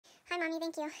Mommy,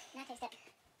 thank you. Now taste it.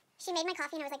 She made my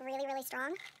coffee and it was like really, really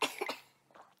strong.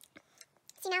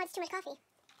 See, now it's too much coffee.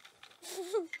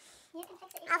 You can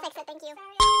fix it. I'll fix it, thank you.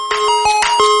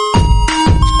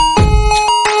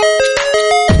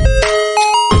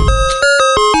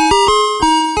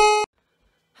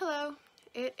 Hello,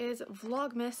 it is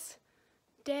Vlogmas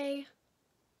day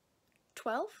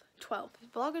 12? 12.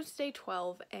 Vlogmas day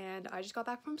 12, and I just got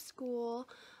back from school.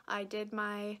 I did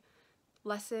my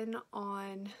lesson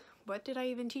on, what did I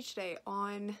even teach today?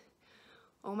 On,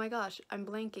 oh my gosh, I'm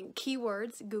blanking.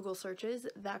 Keywords, Google searches,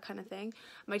 that kind of thing.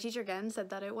 My teacher again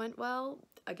said that it went well.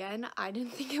 Again, I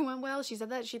didn't think it went well. She said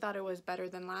that she thought it was better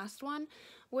than last one,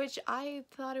 which I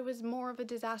thought it was more of a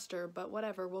disaster, but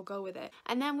whatever, we'll go with it.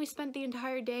 And then we spent the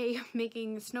entire day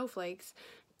making snowflakes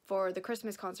for the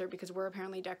Christmas concert because we're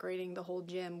apparently decorating the whole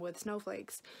gym with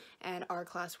snowflakes, and our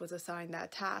class was assigned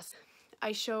that task.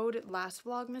 I showed last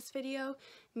Vlogmas video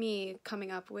me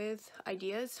coming up with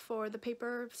ideas for the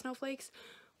paper snowflakes.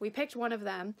 We picked one of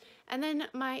them, and then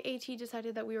my AT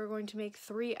decided that we were going to make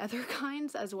 3 other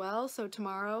kinds as well. So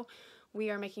tomorrow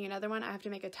we are making another one. I have to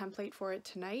make a template for it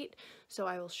tonight, so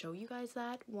I will show you guys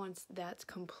that once that's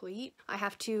complete. I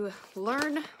have to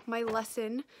learn my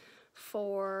lesson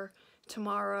for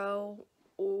tomorrow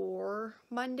or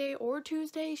Monday or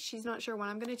Tuesday. She's not sure when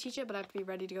I'm going to teach it, but I have to be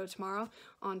ready to go tomorrow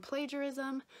on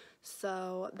plagiarism,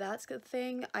 so that's a good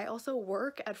thing. I also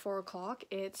work at 4 o'clock.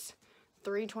 It's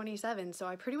 3:27, so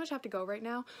I pretty much have to go right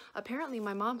now. Apparently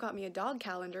my mom got me a dog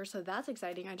calendar, so that's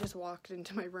exciting. I just walked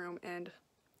into my room and,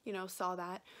 you know, saw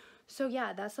that. So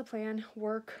yeah, that's the plan.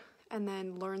 Work and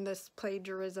then learn this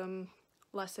plagiarism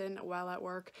lesson while at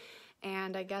work,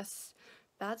 and I guess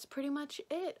that's pretty much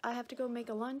it. I have to go make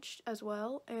a lunch as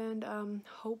well, and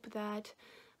hope that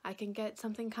I can get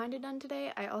something kind of done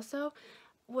today. I also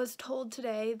was told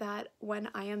today that when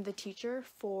I am the teacher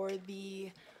for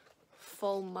the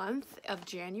full month of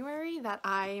January that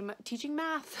I'm teaching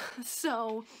math.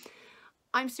 So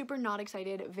I'm super not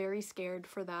excited, very scared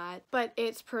for that. But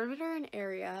it's perimeter and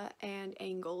area and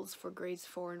angles for grades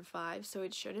 4 and 5, so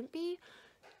it shouldn't be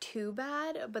too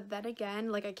bad. But then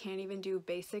again, like, I can't even do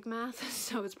basic math,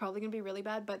 so it's probably gonna be really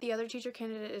bad. But the other teacher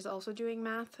candidate is also doing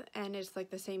math, and it's like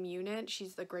the same unit.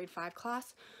 She's the grade 5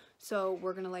 class, so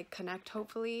we're gonna like connect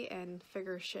hopefully and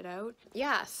figure shit out.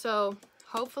 Yeah, so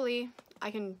hopefully I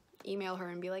can email her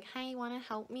and be like, hey, want to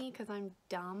help me because I'm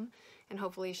dumb, and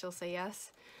hopefully she'll say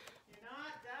yes. You're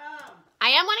not dumb. I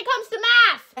am when it comes to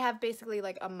math. I have basically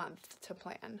like a month to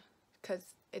plan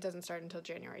because it doesn't start until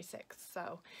January 6th,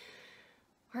 so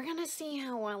we're gonna see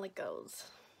how well it goes.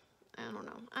 I don't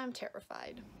know, I'm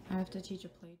terrified. I have to teach a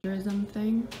plagiarism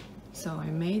thing, so I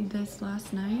made this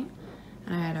last night,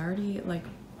 and I had already like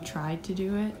tried to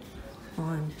do it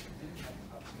on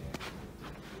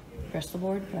Bristol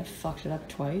board, but I fucked it up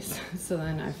twice. So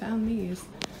then I found these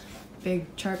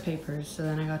big chart papers, so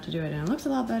then I got to do it, and it looks a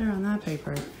lot better on that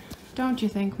paper. Don't you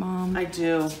think, Mom? I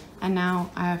do. And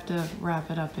now I have to wrap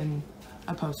it up in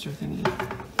a poster thingy.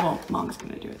 Well, Mom's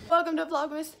gonna do it. Welcome to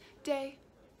Vlogmas day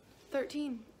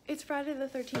 13. It's Friday the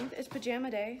 13th. It's pajama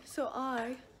day, so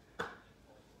I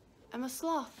am a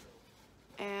sloth.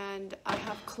 And I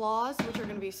have claws, which are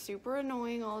gonna be super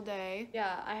annoying all day.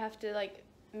 Yeah, I have to like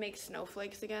make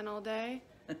snowflakes again all day,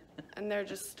 and they're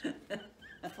just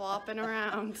flopping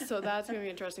around, so that's gonna be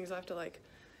interesting because I have to like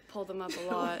pull them up a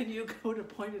lot. When you go to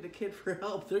point at a kid for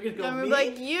help, they're gonna go, And we're me?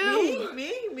 like, you!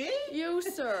 Me? You,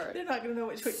 sir. They're not gonna know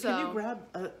which way. So,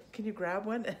 Can you grab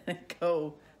one and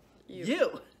go,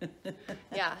 you.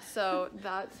 Yeah, so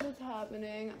that's what's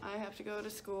happening. I have to go to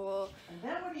school. And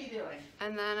then what are you doing?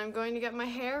 And then I'm going to get my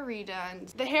hair redone.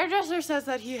 The hairdresser says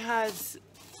that he has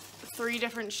 3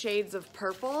 different shades of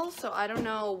purple, so I don't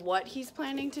know what he's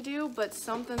planning to do, but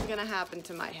something's gonna happen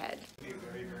to my head. Very,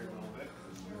 very little bit.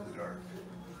 It's really dark.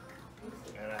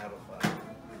 And I have a file.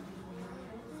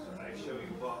 I show you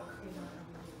book.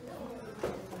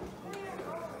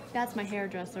 That's my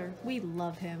hairdresser. We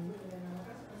love him.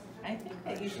 I think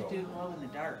that you should do glow in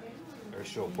the dark. Or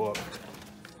show book.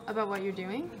 About what you're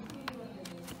doing?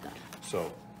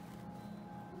 So,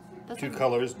 That's 2 like,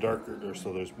 colors darker, or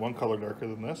so there's 1 color darker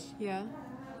than this, yeah.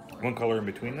 1 color in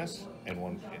between this, and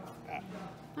 1 in that.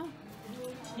 Oh.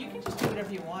 You can just do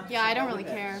whatever you want. Yeah, I don't really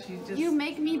care. Just... You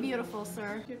make me beautiful,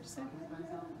 sir. You have to say?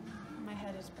 My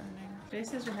head is burning. Jay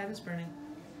says your head is burning.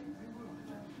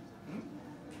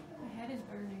 My head is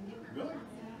burning. Really?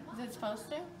 Is it supposed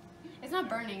to? It's not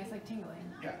burning, it's like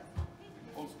tingling. Yeah.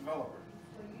 Post developer.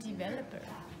 Developer.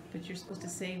 But you're supposed to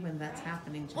say when that's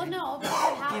happening, Jay. Well, no, but it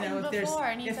happened You know, before,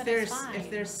 and he said it's fine. if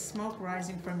there's smoke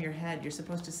rising from your head, you're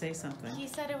supposed to say something. He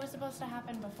said it was supposed to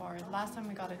happen before. Last time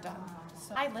we got it done.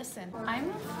 So I listened. I'm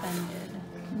offended.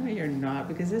 No, you're not,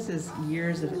 because this is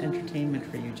years of entertainment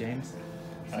for you, James.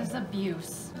 This is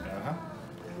abuse. Uh-huh.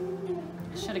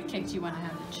 I should have kicked you when I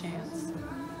had the chance.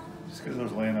 Just because it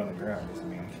was laying on the ground doesn't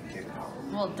mean you can kick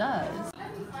it. Well, it does.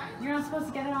 You're not supposed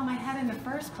to get it on my head in the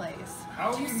first place.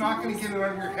 How are you not going to get it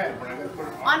on your head when I'm going to put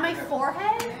it On my your head?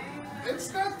 forehead?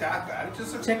 It's not that bad. It's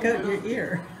just a Check out your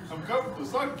ear. Some coat to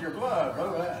suck your blood. Blah,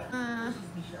 blah.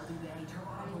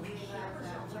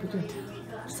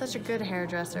 Such a good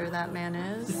hairdresser that man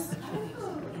is.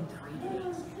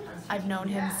 I've known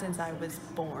him since I was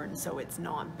born, so it's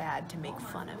not bad to make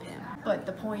fun of him. But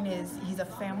the point is, he's a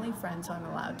family friend, so I'm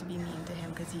allowed to be mean to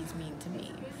him because he's mean to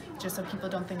me. Just so people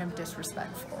don't think I'm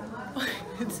disrespectful.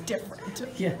 It's different.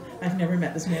 Yeah, I've never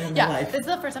met this man in my Yeah, life. this is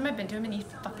the first time I've been to him and he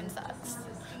fucking sucks.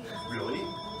 Really?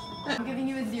 I'm giving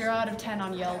you a 0 out of 10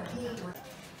 on Yelp.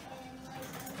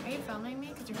 Are you filming me?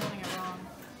 Because you're holding it wrong.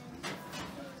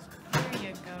 There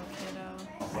you go,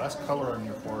 kiddo. Less color on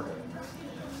your forehead.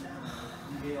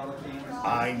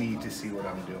 I need to see what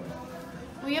I'm doing.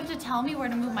 Well, you have to tell me where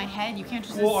to move my head. You can't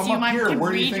just Well, I'm assume up I here. can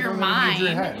Where do you read think your I'm gonna mind. move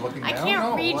your head? Looking I down? can't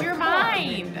No, read like, your come on.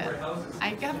 mind. I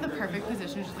have the perfect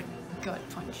position to just like gut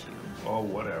punch you. Oh,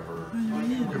 whatever.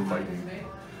 You can fight me.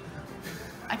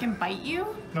 I can bite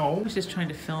you? No. I was just trying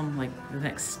to film like the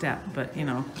next step, but you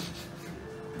know.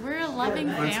 We're a loving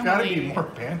But it's got to be family. more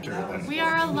banter than. We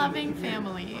are a loving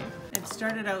family. It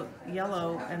started out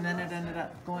yellow and then it ended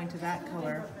up going to that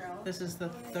color. This is the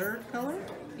third color,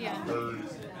 Yeah.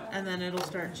 and then it'll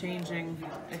start changing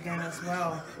again as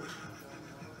well.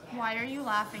 Why are you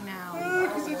laughing now?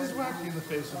 Because I just whacked you in the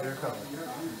face with their color.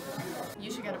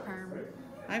 You should get a perm.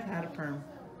 I've had a perm.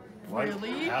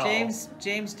 Really?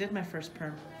 James did my first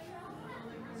perm.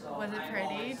 Was it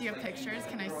pretty? Do you have pictures?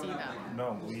 Can I see them?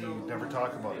 No, we never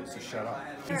talk about it, so shut up.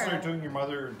 You Sure. start doing your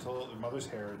mother's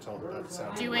hair until that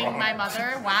sounds Doing wrong. my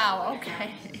mother? Wow,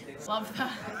 okay. Love that.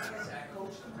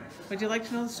 Would you like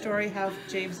to know the story how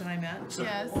James and I met?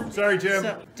 Yes. Sorry, Jim.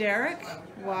 So Derek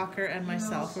Walker and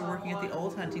myself were working at the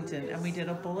Old Huntington, and we did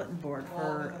a bulletin board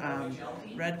for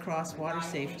Red Cross water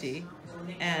safety,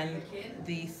 and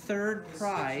the third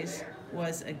prize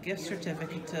was a gift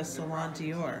certificate to Salon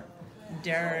Dior.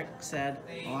 Derek said,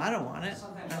 "Well, I don't want it."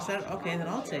 I said, "Okay, then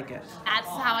I'll take it." That's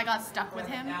how I got stuck with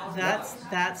him.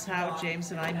 That's how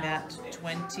James and I met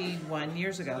 21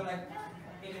 years ago.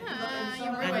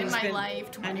 You ruined my life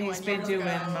 21 and he's been years doing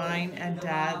ago. mine and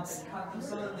Dad's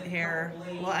hair,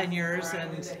 well, and yours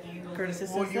and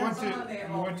Curtis's. Well, you went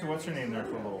to what's her name there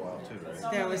for a little while too,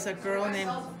 right? There was a girl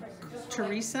named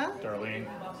Teresa. Darlene.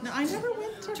 No, I never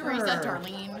went to Teresa, her.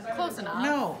 Darlene. Close enough.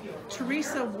 No,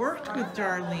 Teresa worked with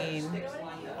Darlene,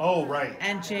 Oh, right.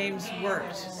 and James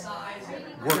worked.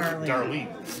 Worked Darlene. with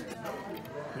Darlene.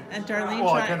 And Darlene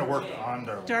Well, I tried. kind of worked on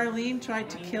Darlene. Darlene tried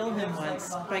to kill him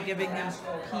once by giving him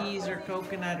peas or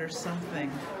coconut or something.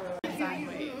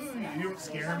 Sideways. You don't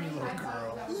scare me, little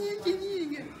girl.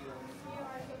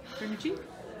 Turn your cheek.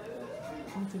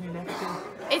 What's in your neck too?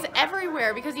 It's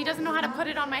everywhere because he doesn't know how to put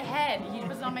it on my head. He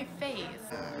puts it on my face.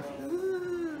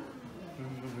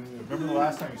 Remember the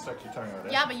last time you stuck your tongue out?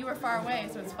 Yeah, but you were far away,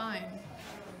 so it's fine.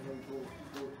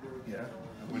 Yeah.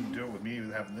 I wouldn't do it with me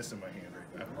having this in my hand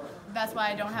right now. That's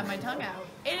why I don't have my tongue out.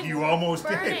 It is You almost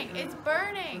did. burning. It's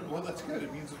burning. Well, that's good.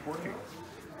 It means it's working.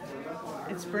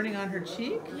 It's burning on her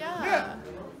cheek. Yeah. Yeah.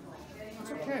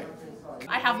 It's okay.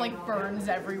 I have like burns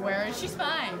everywhere, and she's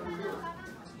fine.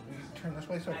 Turn this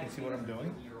way so I can see what I'm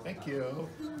doing. Thank you.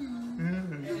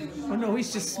 Oh no,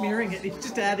 he's just smearing it. He's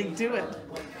just adding to it.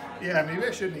 Yeah, maybe I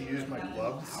shouldn't have used my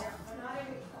gloves.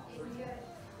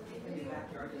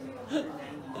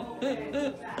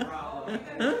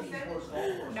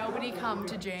 Nobody come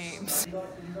to James.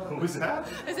 What was that?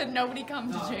 I said nobody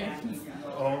come to James.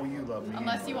 Oh, you love me.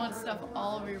 Unless you want stuff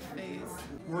all over your face.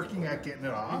 Working at getting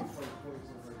it off.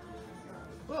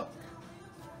 Look.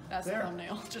 That's There. the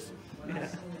thumbnail. Just Yeah.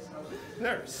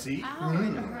 There, see? ow,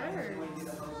 it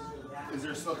hurts. Is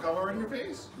there still color on your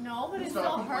face? No, but it Stop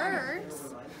still complaining.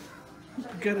 hurts.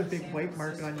 Got a big white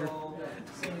mark on your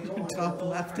top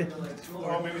left and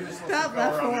Oh, maybe there's still Top some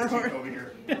color on left this cheek forearm. over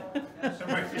here. There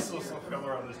might be still some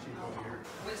color on this cheek over here.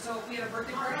 So we had a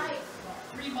birthday party.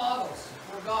 3 bottles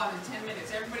were gone in 10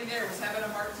 minutes. Everybody there was having a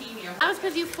martini. That was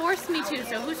because you forced me to,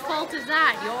 so whose fault is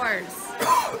that? Yours.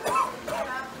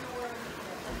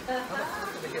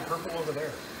 They get purple over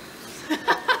there.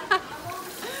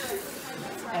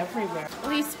 everywhere.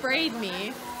 Well, he sprayed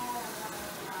me.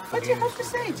 What'd you have to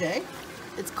say, Jay?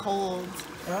 It's cold.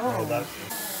 Oh, that's.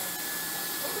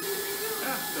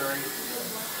 Yeah, sorry.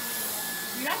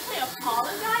 You actually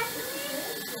apologize to me?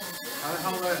 How the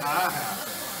hell did that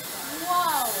happen?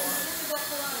 Whoa.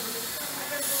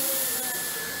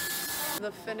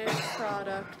 The finished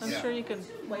product. I'm sure you can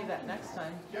play that next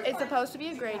time. It's supposed to be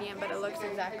a gradient, but it looks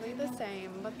exactly the same.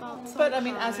 But that's But I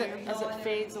mean, as it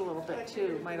fades a little bit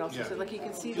too, might also Yeah. say like you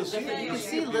can see the You'll see- different. You you'll can see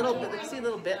see a little few bit. You can see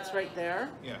little bits right there.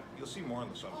 Yeah, you'll see more in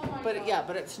the summer. But yeah,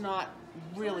 but it's not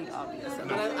really obvious.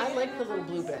 But I like the little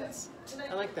blue bits.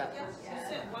 I like that.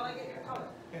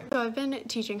 So I've been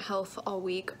teaching health all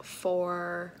week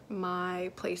for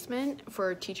my placement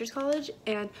for Teachers College,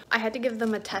 and I had to give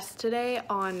them a test today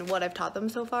on what I've taught them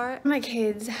so far. My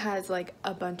kid has like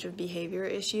a bunch of behavior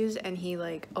issues, and he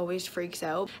like always freaks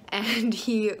out, and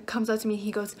he comes up to me,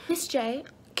 he goes, "Miss J,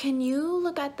 can you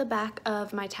look at the back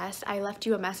of my test? I left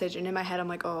you a message." And in my head I'm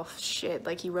like, oh shit,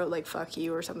 like he wrote like fuck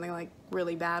you or something like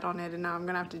really bad on it, and now I'm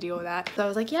gonna have to deal with that. So I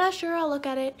was like, yeah, sure, I'll look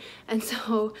at it. And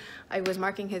so I was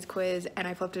marking his quiz, and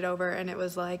I flipped it over, and it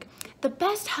was like, the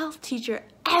best health teacher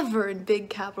ever in big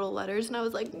capital letters. And I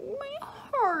was like, my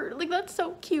heart, like that's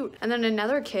so cute. And then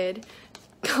another kid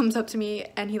comes up to me,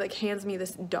 and he like hands me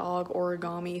this dog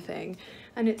origami thing,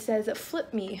 and it says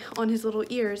flip me on his little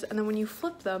ears, and then when you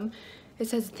flip them it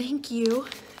says thank you,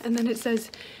 and then it says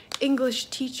English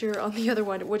teacher on the other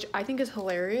one, which I think is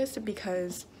hilarious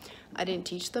because I didn't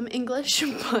teach them English,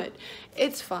 but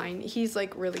it's fine. He's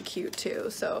like really cute too,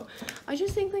 so I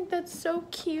just think like that's so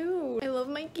cute. I love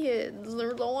my kids,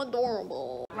 they're so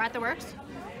adorable. We're at the Works,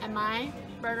 and my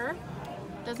burger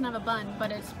doesn't have a bun,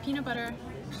 but it's peanut butter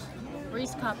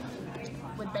Reese cup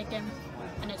with bacon,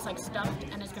 and it's like stuffed,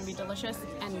 and it's gonna be delicious.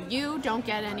 And you don't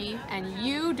get any, and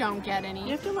you don't get any. You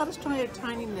have to let us try a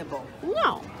tiny nibble.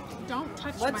 No, don't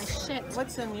touch my shit.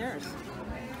 What's in yours?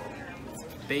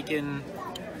 Bacon,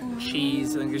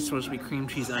 cheese. I think there's supposed to be cream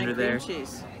cheese under there. Cream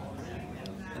cheese.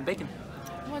 And bacon.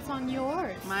 What's on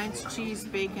yours? Mine's cheese,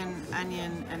 bacon,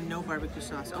 onion, and no barbecue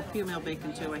sauce. Oh, female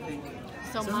bacon too, I think.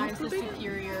 So So mine's the hopefully-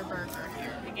 superior burger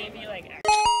here. They gave you like